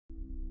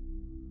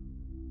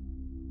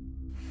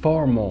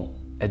Formal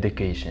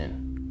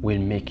education will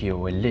make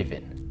you a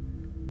living.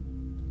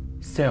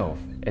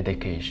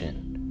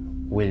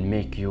 Self-education will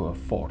make you a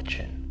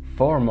fortune.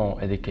 Formal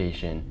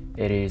education,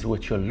 it is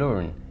what you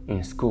learn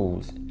in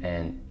schools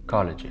and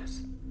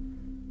colleges.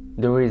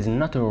 There is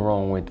nothing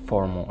wrong with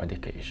formal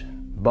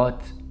education,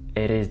 but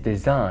it is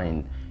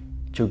designed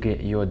to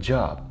get you a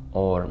job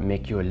or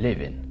make you a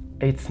living.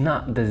 It's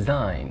not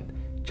designed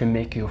to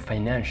make you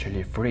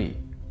financially free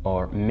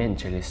or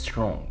mentally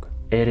strong.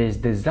 It is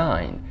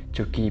designed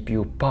to keep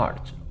you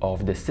part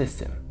of the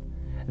system.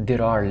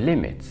 There are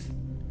limits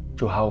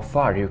to how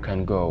far you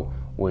can go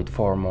with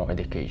formal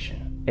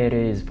education. It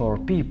is for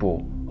people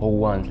who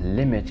want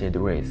limited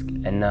risk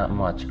and not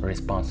much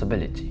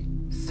responsibility.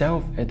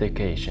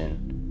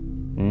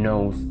 Self-education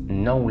knows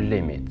no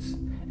limits,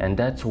 and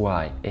that's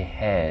why it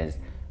has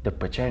the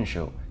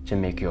potential to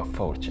make you a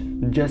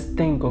fortune. Just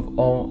think of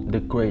all the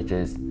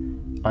greatest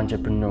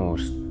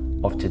entrepreneurs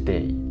of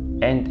today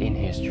and in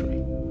history.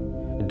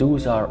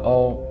 Those are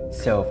all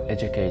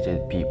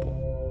self-educated people.